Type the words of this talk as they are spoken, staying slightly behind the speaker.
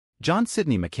John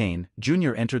Sidney McCain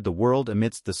Jr. entered the world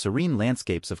amidst the serene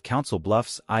landscapes of Council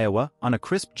Bluffs, Iowa, on a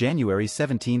crisp January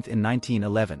 17 in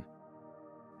 1911.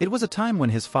 It was a time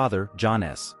when his father, John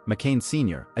S. McCain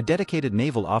Sr., a dedicated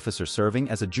naval officer serving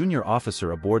as a junior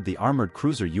officer aboard the armored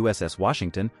cruiser USS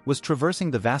Washington, was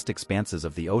traversing the vast expanses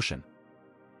of the ocean.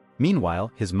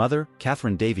 Meanwhile, his mother,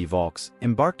 Catherine Davy Volks,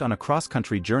 embarked on a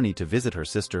cross-country journey to visit her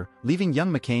sister, leaving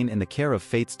young McCain in the care of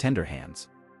fate's tender hands.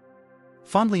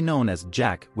 Fondly known as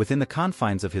Jack within the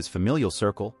confines of his familial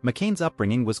circle, McCain's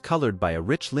upbringing was colored by a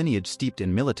rich lineage steeped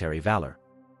in military valor.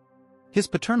 His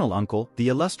paternal uncle, the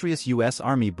illustrious U.S.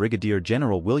 Army Brigadier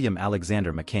General William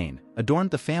Alexander McCain,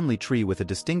 adorned the family tree with a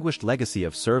distinguished legacy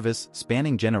of service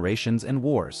spanning generations and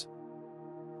wars.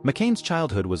 McCain's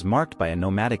childhood was marked by a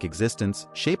nomadic existence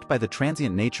shaped by the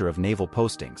transient nature of naval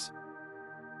postings.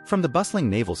 From the bustling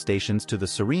naval stations to the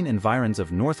serene environs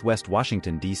of northwest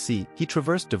Washington, D.C., he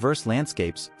traversed diverse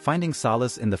landscapes, finding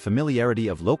solace in the familiarity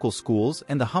of local schools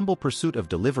and the humble pursuit of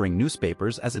delivering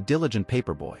newspapers as a diligent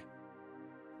paperboy.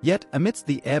 Yet, amidst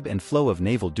the ebb and flow of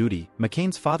naval duty,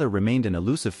 McCain's father remained an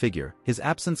elusive figure, his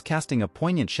absence casting a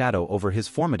poignant shadow over his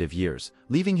formative years,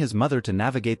 leaving his mother to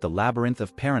navigate the labyrinth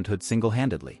of parenthood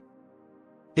single-handedly.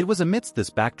 It was amidst this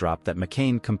backdrop that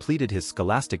McCain completed his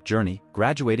scholastic journey,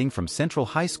 graduating from Central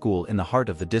High School in the heart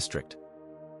of the district.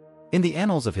 In the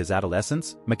annals of his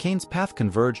adolescence, McCain's path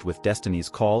converged with destiny's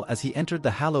call as he entered the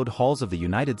hallowed halls of the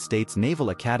United States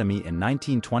Naval Academy in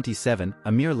 1927,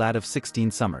 a mere lad of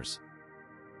 16 summers.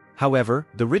 However,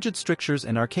 the rigid strictures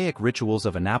and archaic rituals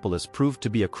of Annapolis proved to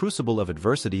be a crucible of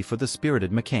adversity for the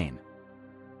spirited McCain.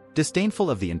 Disdainful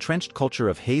of the entrenched culture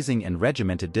of hazing and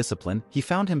regimented discipline, he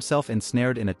found himself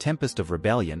ensnared in a tempest of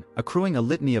rebellion, accruing a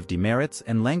litany of demerits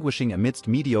and languishing amidst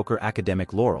mediocre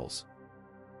academic laurels.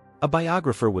 A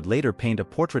biographer would later paint a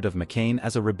portrait of McCain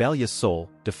as a rebellious soul,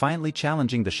 defiantly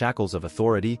challenging the shackles of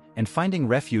authority and finding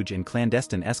refuge in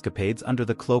clandestine escapades under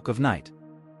the cloak of night.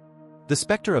 The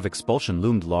specter of expulsion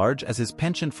loomed large as his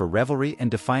penchant for revelry and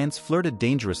defiance flirted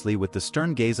dangerously with the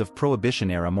stern gaze of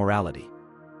Prohibition-era morality.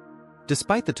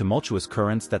 Despite the tumultuous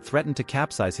currents that threatened to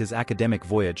capsize his academic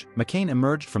voyage, McCain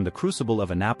emerged from the crucible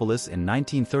of Annapolis in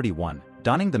 1931,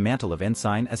 donning the mantle of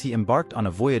ensign as he embarked on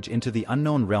a voyage into the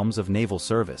unknown realms of naval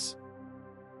service.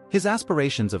 His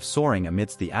aspirations of soaring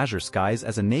amidst the azure skies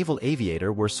as a naval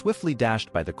aviator were swiftly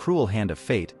dashed by the cruel hand of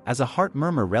fate, as a heart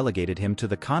murmur relegated him to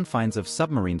the confines of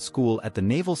submarine school at the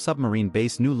Naval Submarine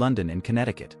Base New London in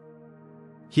Connecticut.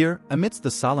 Here, amidst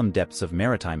the solemn depths of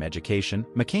maritime education,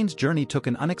 McCain's journey took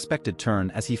an unexpected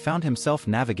turn as he found himself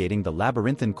navigating the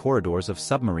labyrinthine corridors of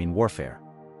submarine warfare.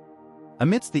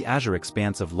 Amidst the azure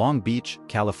expanse of Long Beach,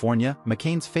 California,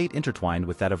 McCain's fate intertwined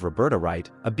with that of Roberta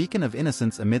Wright, a beacon of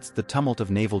innocence amidst the tumult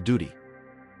of naval duty.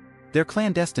 Their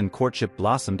clandestine courtship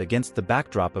blossomed against the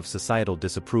backdrop of societal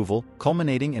disapproval,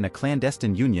 culminating in a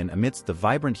clandestine union amidst the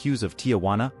vibrant hues of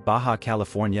Tijuana, Baja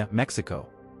California, Mexico.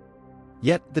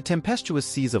 Yet, the tempestuous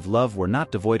seas of love were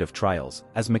not devoid of trials,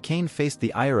 as McCain faced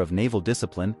the ire of naval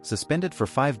discipline, suspended for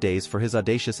 5 days for his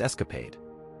audacious escapade.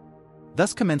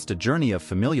 Thus commenced a journey of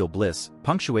familial bliss,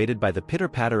 punctuated by the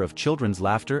pitter-patter of children's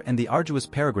laughter and the arduous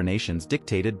peregrinations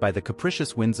dictated by the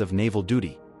capricious winds of naval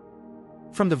duty.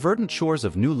 From the verdant shores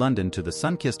of New London to the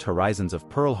sun-kissed horizons of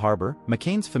Pearl Harbor,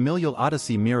 McCain's familial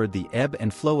odyssey mirrored the ebb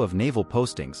and flow of naval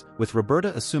postings, with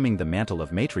Roberta assuming the mantle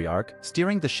of matriarch,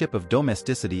 steering the ship of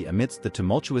domesticity amidst the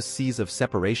tumultuous seas of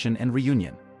separation and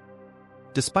reunion.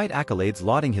 Despite accolades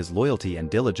lauding his loyalty and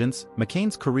diligence,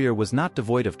 McCain's career was not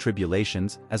devoid of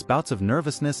tribulations, as bouts of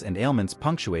nervousness and ailments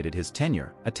punctuated his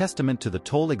tenure, a testament to the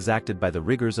toll exacted by the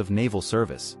rigors of naval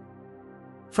service.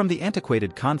 From the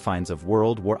antiquated confines of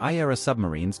World War I-era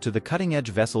submarines to the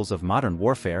cutting-edge vessels of modern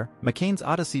warfare, McCain's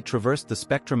odyssey traversed the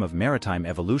spectrum of maritime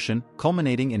evolution,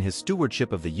 culminating in his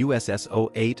stewardship of the USS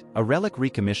 08, a relic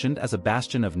recommissioned as a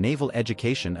bastion of naval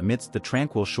education amidst the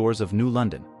tranquil shores of New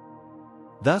London.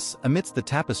 Thus, amidst the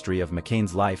tapestry of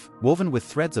McCain's life, woven with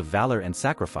threads of valor and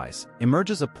sacrifice,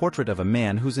 emerges a portrait of a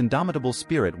man whose indomitable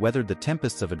spirit weathered the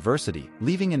tempests of adversity,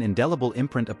 leaving an indelible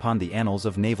imprint upon the annals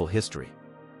of naval history.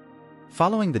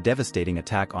 Following the devastating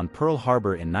attack on Pearl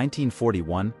Harbor in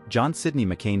 1941, John Sidney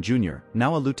McCain Jr.,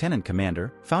 now a lieutenant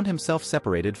commander, found himself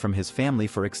separated from his family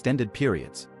for extended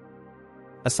periods.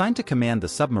 Assigned to command the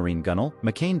submarine gunwale,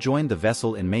 McCain joined the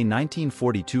vessel in May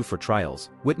 1942 for trials,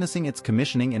 witnessing its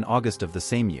commissioning in August of the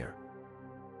same year.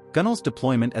 Gunwale's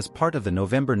deployment as part of the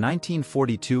November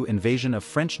 1942 invasion of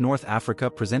French North Africa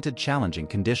presented challenging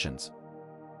conditions.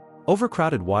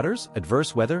 Overcrowded waters,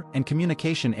 adverse weather, and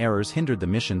communication errors hindered the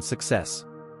mission's success.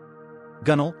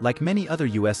 Gunnell, like many other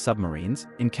U.S. submarines,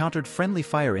 encountered friendly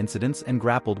fire incidents and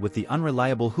grappled with the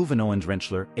unreliable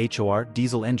Hoevenoen-Rentschler HOR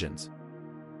diesel engines.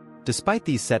 Despite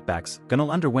these setbacks,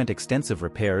 Gunnell underwent extensive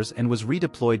repairs and was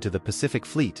redeployed to the Pacific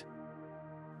Fleet.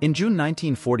 In June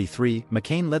 1943,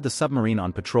 McCain led the submarine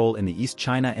on patrol in the East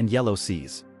China and Yellow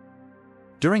Seas.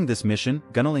 During this mission,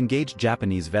 Gunnell engaged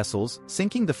Japanese vessels,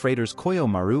 sinking the freighters Koyo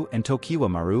Maru and Tokiwa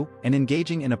Maru, and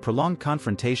engaging in a prolonged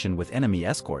confrontation with enemy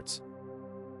escorts.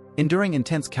 Enduring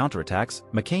intense counterattacks,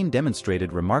 McCain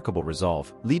demonstrated remarkable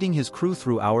resolve, leading his crew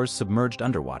through hours submerged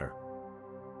underwater.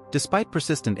 Despite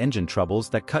persistent engine troubles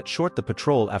that cut short the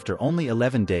patrol after only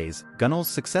 11 days, Gunnell's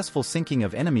successful sinking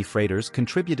of enemy freighters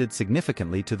contributed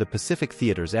significantly to the Pacific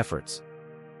Theater's efforts.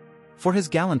 For his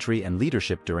gallantry and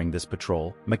leadership during this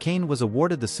patrol, McCain was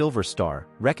awarded the Silver Star,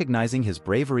 recognizing his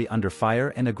bravery under fire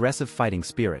and aggressive fighting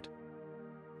spirit.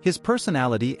 His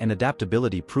personality and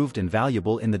adaptability proved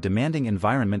invaluable in the demanding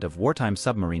environment of wartime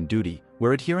submarine duty,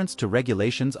 where adherence to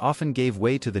regulations often gave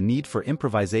way to the need for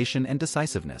improvisation and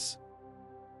decisiveness.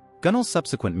 Gunnell's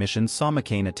subsequent missions saw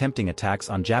McCain attempting attacks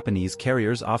on Japanese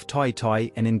carriers off Toi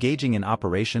Toi and engaging in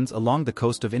operations along the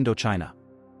coast of Indochina.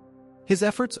 His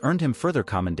efforts earned him further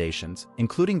commendations,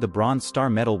 including the Bronze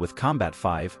Star Medal with Combat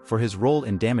 5 for his role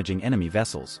in damaging enemy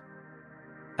vessels.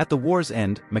 At the war's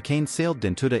end, McCain sailed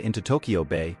Dentuda into Tokyo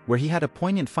Bay, where he had a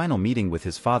poignant final meeting with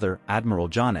his father, Admiral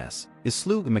John S.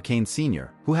 Islu McCain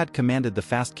Sr., who had commanded the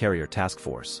Fast Carrier Task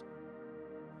Force.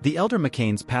 The elder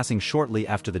McCain's passing shortly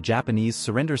after the Japanese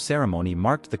surrender ceremony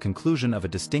marked the conclusion of a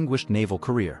distinguished naval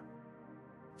career.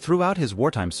 Throughout his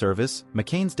wartime service,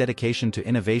 McCain's dedication to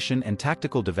innovation and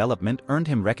tactical development earned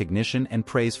him recognition and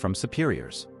praise from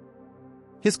superiors.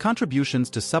 His contributions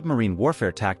to submarine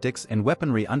warfare tactics and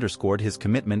weaponry underscored his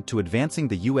commitment to advancing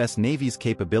the U.S. Navy's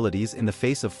capabilities in the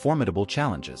face of formidable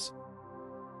challenges.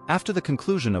 After the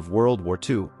conclusion of World War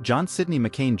II, John Sidney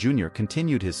McCain Jr.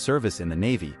 continued his service in the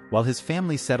Navy while his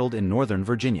family settled in Northern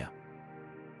Virginia.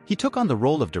 He took on the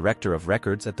role of Director of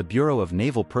Records at the Bureau of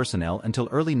Naval Personnel until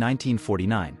early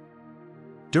 1949.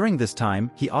 During this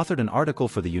time, he authored an article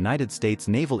for the United States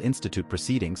Naval Institute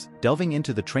Proceedings, delving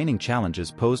into the training challenges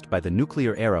posed by the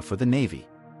nuclear era for the Navy.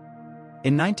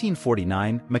 In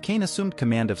 1949, McCain assumed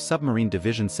command of Submarine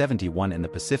Division 71 in the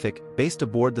Pacific, based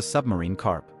aboard the submarine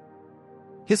Carp.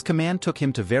 His command took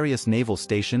him to various naval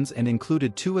stations and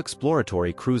included 2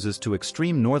 exploratory cruises to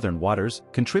extreme northern waters,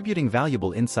 contributing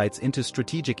valuable insights into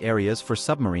strategic areas for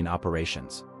submarine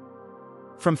operations.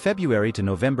 From February to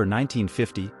November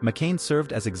 1950, McCain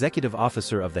served as executive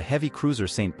officer of the heavy cruiser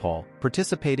St. Paul,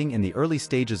 participating in the early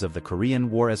stages of the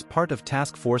Korean War as part of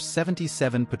Task Force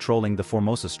 77 patrolling the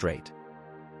Formosa Strait.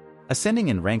 Ascending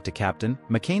in rank to captain,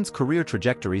 McCain's career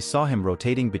trajectory saw him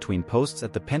rotating between posts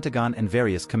at the Pentagon and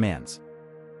various commands.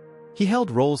 He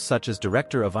held roles such as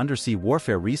Director of Undersea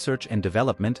Warfare Research and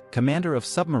Development, Commander of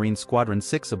Submarine Squadron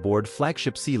 6 aboard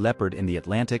Flagship Sea Leopard in the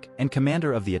Atlantic, and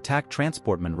Commander of the Attack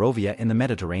Transport Monrovia in the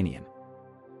Mediterranean.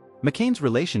 McCain's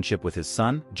relationship with his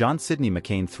son, John Sidney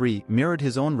McCain III, mirrored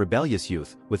his own rebellious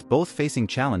youth, with both facing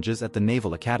challenges at the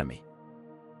Naval Academy.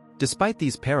 Despite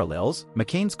these parallels,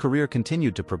 McCain's career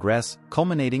continued to progress,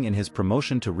 culminating in his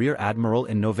promotion to Rear Admiral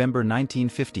in November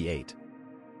 1958.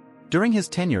 During his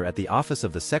tenure at the Office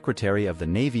of the Secretary of the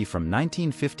Navy from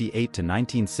 1958 to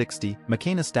 1960,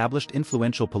 McCain established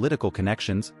influential political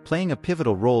connections, playing a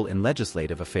pivotal role in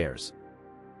legislative affairs.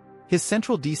 His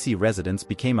central D.C. residence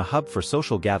became a hub for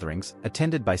social gatherings,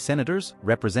 attended by senators,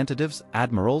 representatives,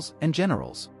 admirals, and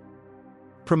generals.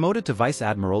 Promoted to Vice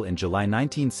Admiral in July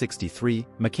 1963,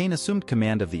 McCain assumed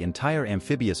command of the entire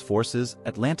Amphibious Forces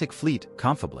Atlantic Fleet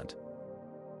Confablant.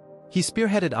 He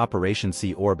spearheaded Operation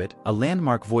Sea Orbit, a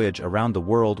landmark voyage around the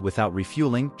world without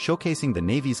refueling, showcasing the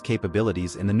Navy's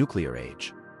capabilities in the nuclear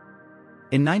age.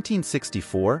 In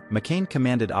 1964, McCain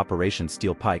commanded Operation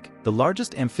Steel Pike, the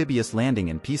largest amphibious landing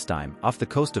in peacetime, off the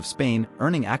coast of Spain,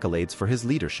 earning accolades for his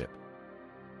leadership.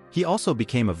 He also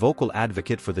became a vocal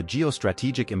advocate for the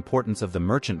geostrategic importance of the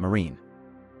merchant marine.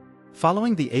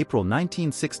 Following the April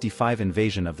 1965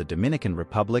 invasion of the Dominican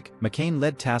Republic, McCain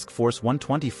led Task Force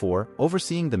 124,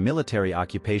 overseeing the military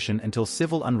occupation until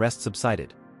civil unrest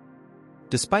subsided.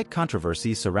 Despite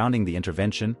controversy surrounding the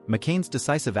intervention, McCain's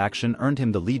decisive action earned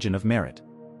him the Legion of Merit.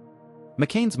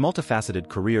 McCain's multifaceted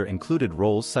career included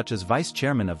roles such as Vice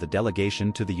Chairman of the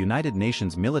Delegation to the United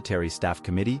Nations Military Staff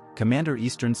Committee, Commander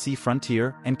Eastern Sea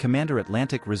Frontier, and Commander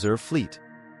Atlantic Reserve Fleet.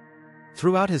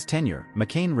 Throughout his tenure,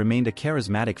 McCain remained a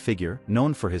charismatic figure,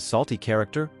 known for his salty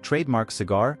character, trademark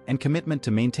cigar, and commitment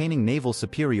to maintaining naval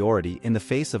superiority in the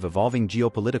face of evolving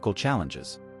geopolitical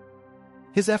challenges.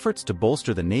 His efforts to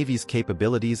bolster the Navy's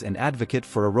capabilities and advocate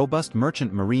for a robust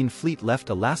merchant marine fleet left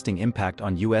a lasting impact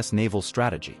on U.S. naval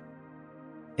strategy.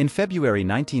 In February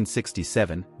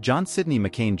 1967, John Sidney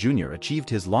McCain Jr. achieved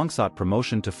his long-sought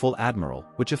promotion to full admiral,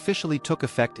 which officially took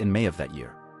effect in May of that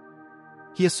year.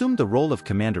 He assumed the role of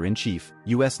Commander-in-Chief,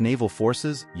 U.S. Naval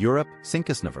Forces, Europe,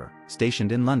 Naval,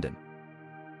 stationed in London.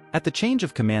 At the change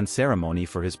of command ceremony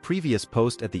for his previous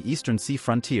post at the Eastern Sea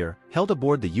frontier, held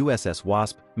aboard the USS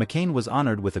Wasp, McCain was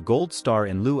honored with a Gold Star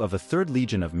in lieu of a Third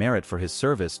Legion of Merit for his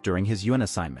service during his UN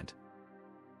assignment.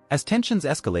 As tensions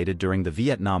escalated during the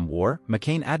Vietnam War,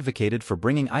 McCain advocated for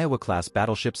bringing Iowa-class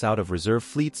battleships out of reserve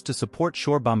fleets to support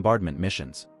shore bombardment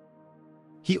missions.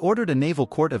 He ordered a naval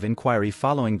court of inquiry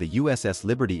following the USS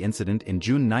Liberty incident in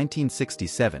June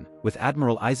 1967, with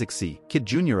Admiral Isaac C. Kidd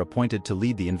Jr. appointed to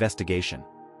lead the investigation.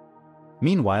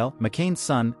 Meanwhile, McCain's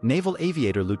son, Naval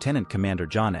Aviator Lieutenant Commander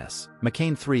John S.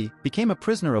 McCain III, became a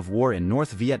prisoner of war in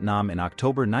North Vietnam in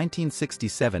October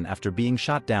 1967 after being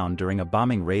shot down during a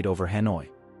bombing raid over Hanoi.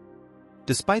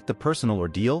 Despite the personal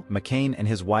ordeal, McCain and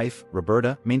his wife,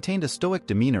 Roberta, maintained a stoic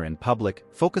demeanor in public,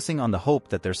 focusing on the hope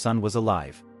that their son was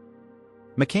alive.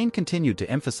 McCain continued to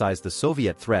emphasize the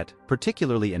Soviet threat,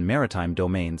 particularly in maritime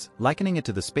domains, likening it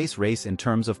to the space race in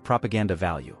terms of propaganda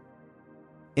value.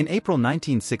 In April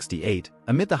 1968,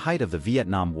 amid the height of the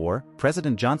Vietnam War,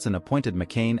 President Johnson appointed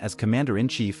McCain as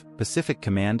Commander-in-Chief, Pacific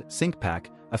Command, CINCPAC,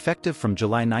 effective from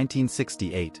July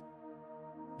 1968.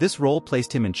 This role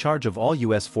placed him in charge of all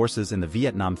U.S. forces in the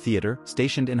Vietnam theater,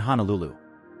 stationed in Honolulu.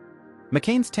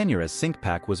 McCain's tenure as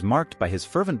CINCPAC was marked by his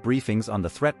fervent briefings on the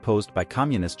threat posed by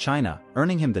Communist China,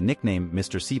 earning him the nickname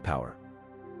Mr. Sea Power.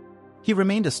 He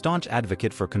remained a staunch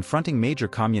advocate for confronting major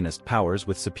communist powers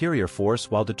with superior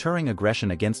force while deterring aggression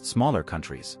against smaller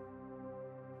countries.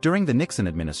 During the Nixon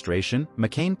administration,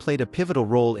 McCain played a pivotal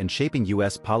role in shaping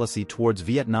U.S. policy towards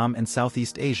Vietnam and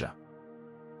Southeast Asia.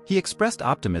 He expressed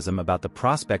optimism about the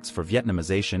prospects for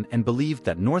Vietnamization and believed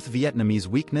that North Vietnamese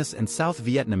weakness and South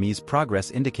Vietnamese progress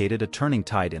indicated a turning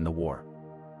tide in the war.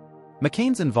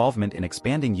 McCain's involvement in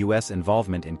expanding U.S.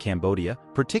 involvement in Cambodia,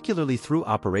 particularly through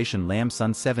Operation Lam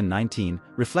Son 719,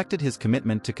 reflected his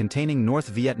commitment to containing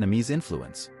North Vietnamese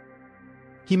influence.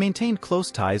 He maintained close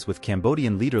ties with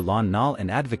Cambodian leader Lon Nol and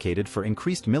advocated for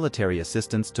increased military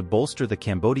assistance to bolster the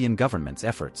Cambodian government's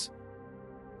efforts.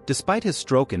 Despite his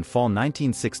stroke in fall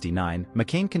 1969,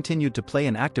 McCain continued to play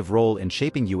an active role in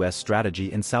shaping U.S.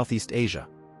 strategy in Southeast Asia.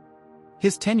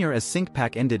 His tenure as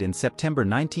CINCPAC ended in September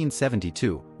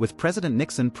 1972, with President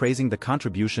Nixon praising the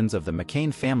contributions of the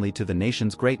McCain family to the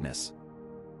nation's greatness.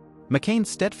 McCain's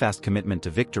steadfast commitment to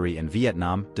victory in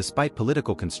Vietnam, despite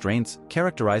political constraints,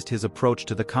 characterized his approach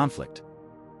to the conflict.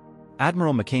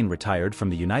 Admiral McCain retired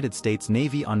from the United States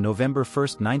Navy on November 1,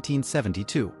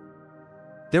 1972.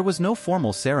 There was no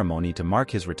formal ceremony to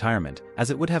mark his retirement, as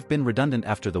it would have been redundant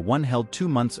after the one held 2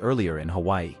 months earlier in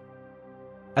Hawaii.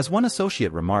 As one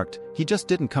associate remarked, "He just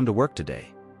didn't come to work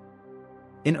today."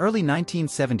 In early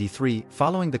 1973,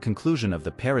 following the conclusion of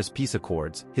the Paris Peace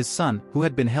Accords, his son, who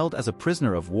had been held as a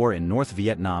prisoner of war in North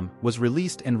Vietnam, was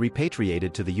released and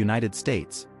repatriated to the United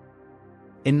States.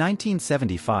 In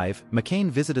 1975, McCain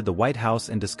visited the White House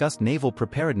and discussed naval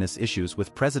preparedness issues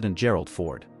with President Gerald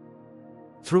Ford.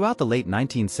 Throughout the late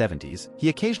 1970s, he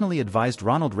occasionally advised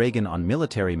Ronald Reagan on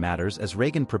military matters as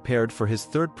Reagan prepared for his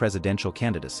third presidential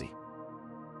candidacy.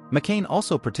 McCain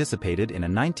also participated in a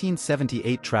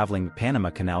 1978 traveling Panama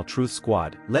Canal Truth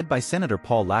Squad, led by Senator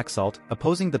Paul Laxalt,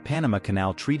 opposing the Panama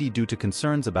Canal Treaty due to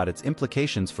concerns about its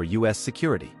implications for U.S.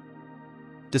 security.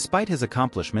 Despite his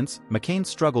accomplishments, McCain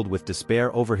struggled with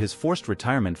despair over his forced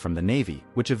retirement from the Navy,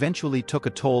 which eventually took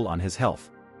a toll on his health.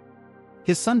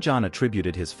 His son John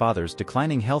attributed his father's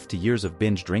declining health to years of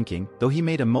binge drinking, though he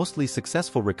made a mostly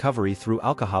successful recovery through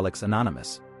Alcoholics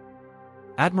Anonymous.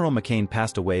 Admiral McCain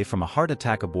passed away from a heart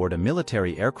attack aboard a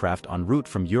military aircraft en route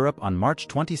from Europe on March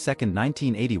 22,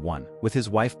 1981, with his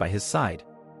wife by his side.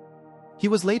 He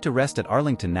was laid to rest at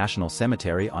Arlington National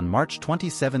Cemetery on March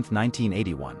 27,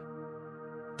 1981.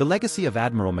 The legacy of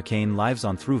Admiral McCain lives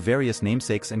on through various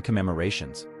namesakes and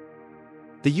commemorations.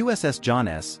 The USS John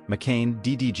S. McCain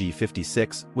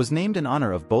DDG-56 was named in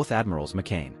honor of both Admirals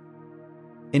McCain.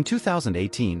 In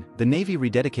 2018, the Navy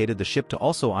rededicated the ship to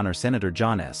also honor Senator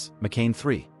John S. McCain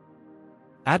III.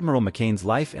 Admiral McCain's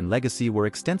life and legacy were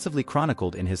extensively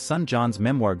chronicled in his son John's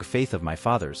memoir Faith of My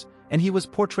Fathers, and he was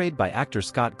portrayed by actor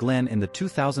Scott Glenn in the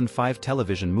 2005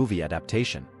 television movie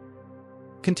adaptation.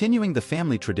 Continuing the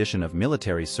family tradition of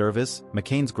military service,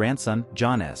 McCain's grandson,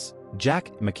 John S.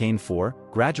 Jack McCain IV,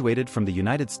 graduated from the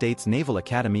United States Naval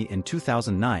Academy in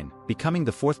 2009, becoming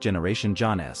the fourth-generation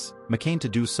John S. McCain to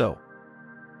do so.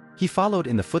 He followed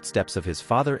in the footsteps of his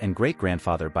father and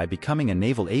great-grandfather by becoming a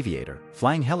naval aviator,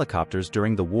 flying helicopters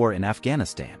during the war in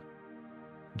Afghanistan.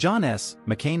 John S.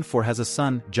 McCain IV has a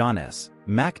son, John S.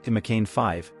 McCain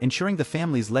V, ensuring the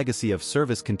family's legacy of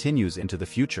service continues into the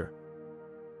future.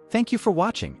 Thank you for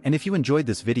watching, and if you enjoyed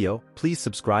this video, please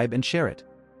subscribe and share it.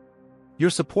 Your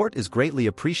support is greatly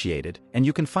appreciated, and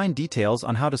you can find details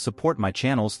on how to support my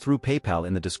channels through PayPal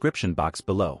in the description box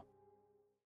below.